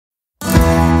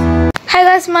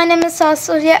guys, my name is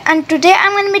Surya and today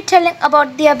I'm going to be telling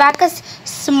about the abacus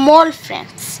small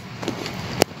friends.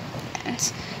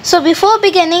 So before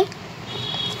beginning,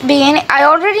 I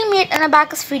already made an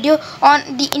abacus video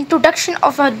on the introduction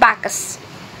of abacus.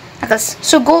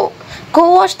 So go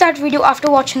watch that video after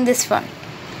watching this one,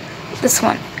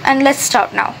 and let's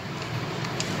start now.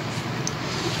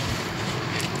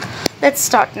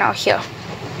 Here.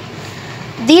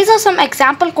 These are some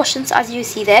example questions as you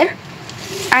see there,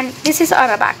 and this is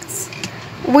our abacus.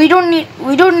 We don't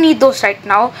need those right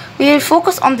now. We will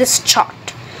focus on this chart.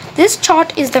 This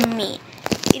chart is the main.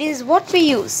 It is what we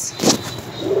use.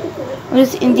 It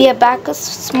is in the abacus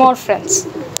small friends.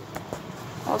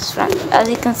 As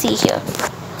you can see here.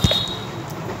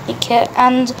 Okay,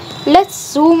 and let's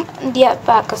zoom the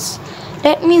abacus.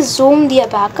 Let me zoom the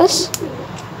abacus.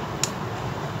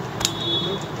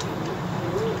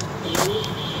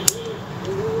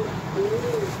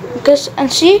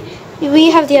 And see,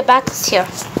 we have the abacus here.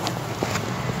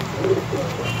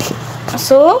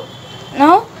 So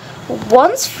now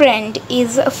one's friend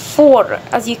is 4,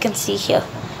 as you can see here.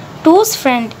 2's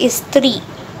friend is 3.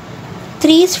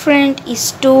 3's friend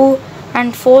is 2,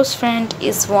 and 4's friend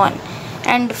is 1.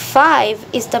 And 5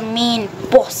 is the main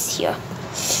boss here.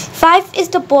 5 is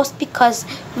the boss because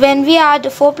when we add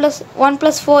 1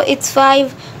 plus 4, it's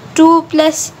 5. 2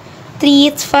 plus 3,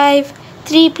 it's 5.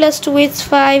 3 plus 2, it's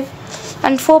 5.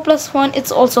 And 4 plus 1,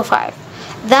 it's also 5.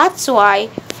 That's why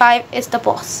 5 is the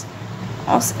boss.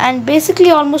 And basically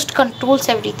almost controls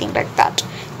everything like that.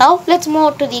 Now let's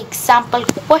move to the example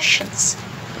questions.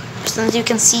 As you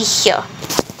can see here.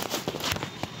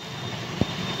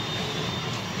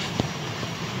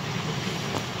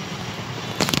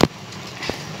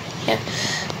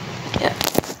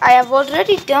 I have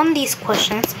already done these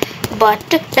questions, but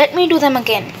let me do them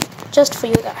again just for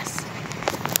you guys.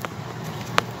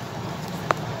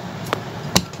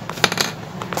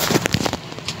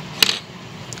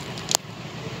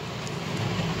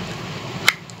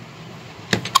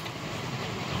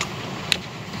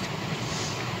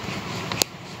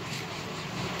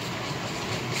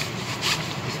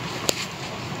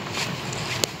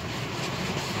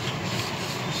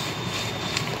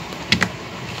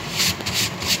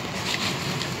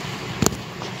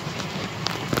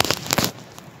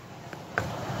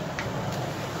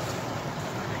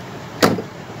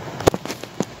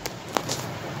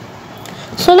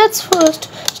 So let's first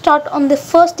start on the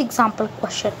first example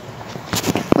question,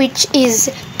 which is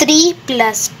 3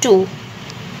 plus 2.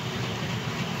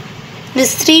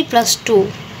 This 3 plus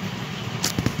 2.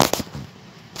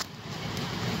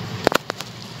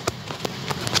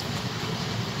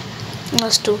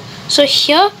 Plus 2. So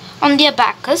here on the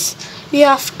abacus, we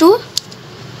have to.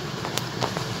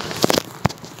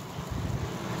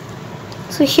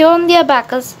 So here on the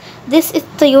abacus, this is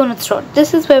the unit root.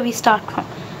 This is where we start from.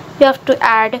 We have to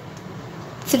add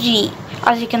 3,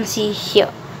 as you can see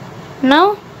here.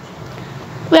 Now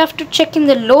we have to check in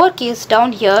the lowercase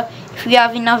down here if we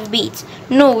have enough beads.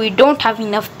 No, we don't have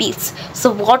enough beads.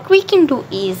 So what we can do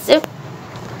is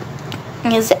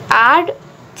add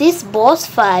this boss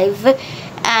 5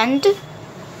 and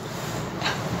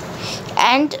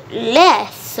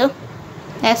less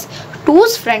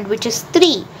 2's friend, which is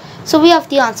 3. So we have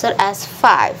the answer as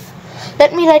 5.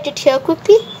 Let me write it here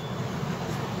quickly.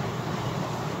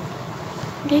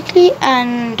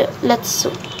 And let's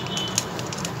zoom.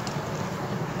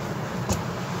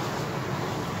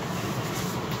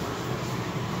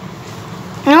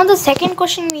 Now the second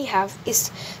question we have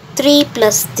is 3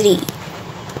 plus 3.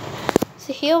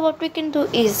 So here what we can do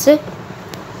is,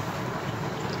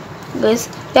 guys,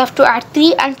 we have to add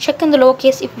 3 and check in the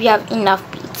lowercase if we have enough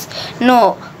beads.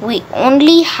 No, we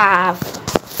only have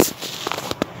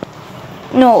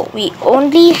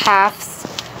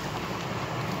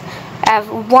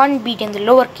 1 bead in the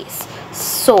lowercase.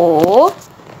 So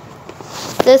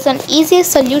there's an easier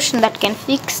solution that can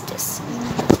fix this.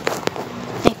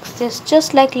 Fix this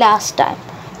just like last time.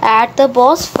 Add the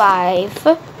boss 5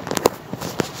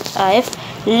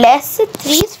 less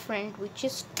 3's friend, which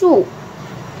is 2.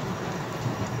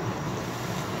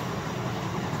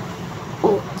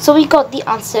 So we got the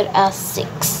answer as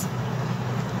 6.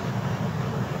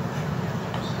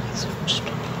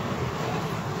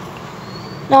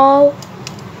 Now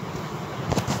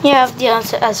we have the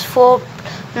answer as 4.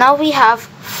 Now we have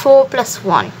 4 plus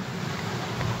 1.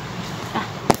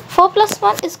 4 plus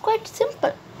 1 is quite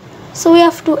simple. So we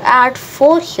have to add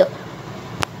 4 here.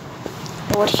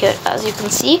 Over here, as you can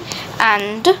see.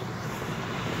 And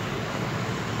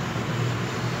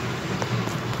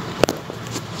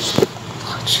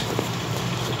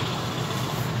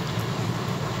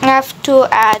I have to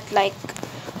add like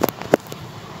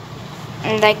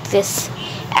like this.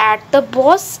 Add the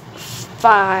boss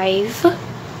 5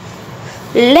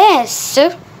 less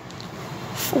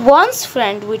one's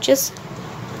friend, which is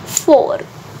 4,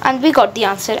 and we got the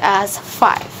answer as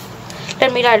 5.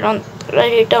 Let me write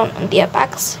it down on the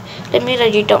abacus. Let me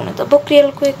write it down in the book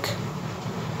real quick.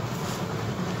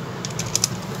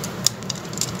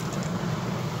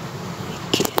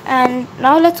 Okay, and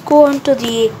now let's go on to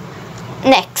the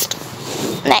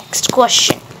next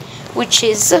question, which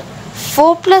is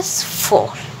 4 plus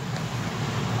 4.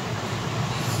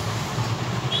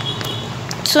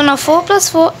 So now 4 plus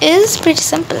 4 is pretty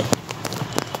simple.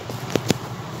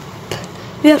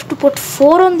 We have to put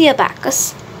 4 on the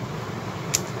abacus.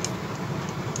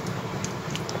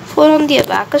 4 on the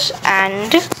abacus,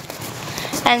 and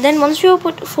then once you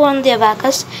put 4 on the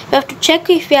abacus, we have to check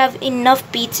if we have enough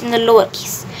beats in the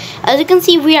lowercase. As you can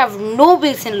see, we have no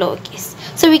beats in lowercase,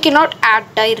 so we cannot add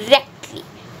directly.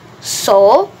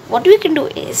 So what we can do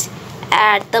is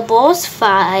add the boss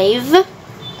 5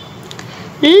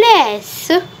 less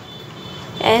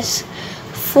as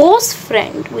 4's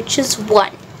friend, which is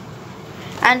 1,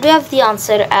 and we have the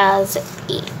answer as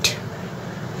 8.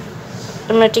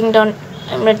 I'm writing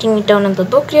it down in the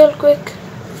book real quick.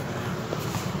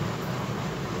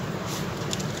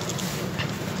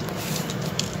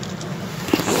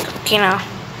 Okay, now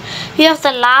we have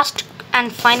the last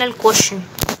and final question.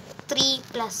 3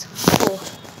 plus 4.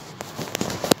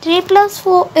 3 plus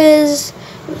 4 is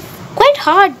quite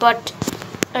hard, but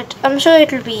I'm sure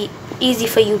it will be easy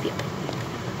for you people.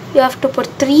 You have to put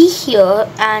 3 here,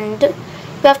 and you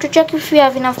have to check if you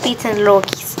have enough beats in the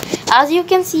lowercase. As you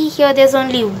can see here, there's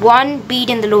only 1 beat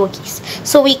in the lowercase,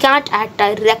 so we can't add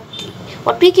directly.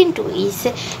 What we can do is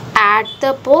add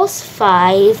the boss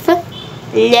 5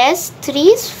 less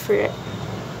 3's friend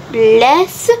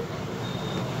less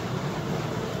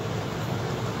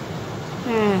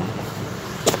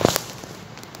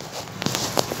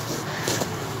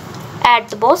add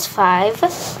the boss 5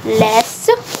 less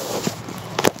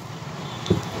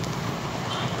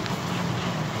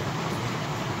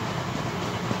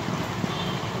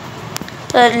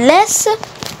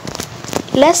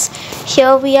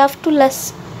here we have to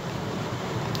less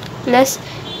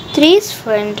 3's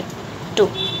friend 2,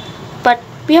 but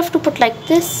we have to put like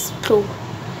this 2.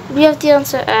 We have the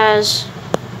answer as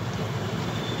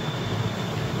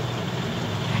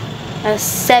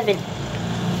 7.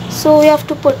 So we have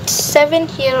to put 7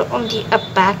 here on the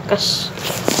abacus.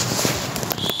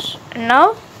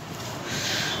 Now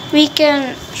we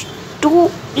can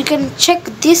check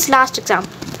this last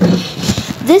example.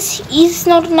 This is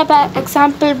not an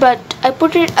example, but I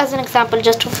put it as an example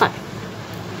just for fun.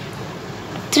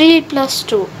 3 plus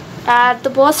 2. Add the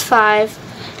boss 5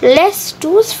 less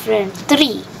 2's friend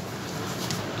 3.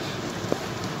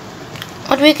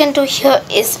 What we can do here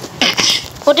is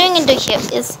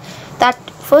that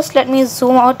first let me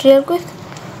zoom out real quick.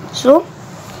 Zoom.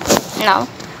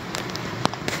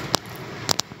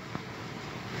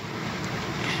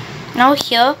 Now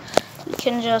here we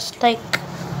can just like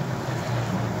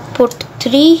put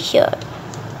 3 here,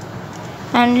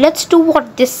 and let's do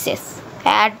what this says.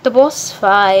 Add the boss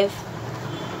 5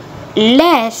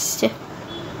 less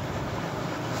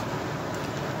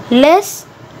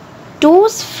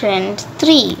 2's friend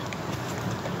 3.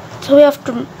 So we have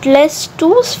to less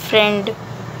 2's friend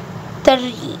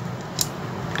 3,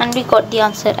 and we got the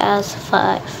answer as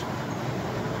 5.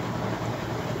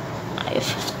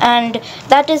 And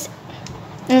that is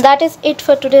it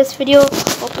for today's video.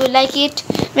 Hope you like it.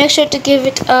 Make sure to give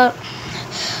it a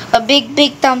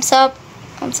big thumbs up,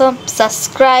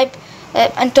 subscribe,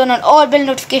 and turn on all bell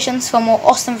notifications for more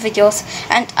awesome videos,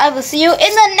 and I will see you in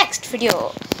the next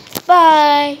video.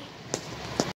 Bye.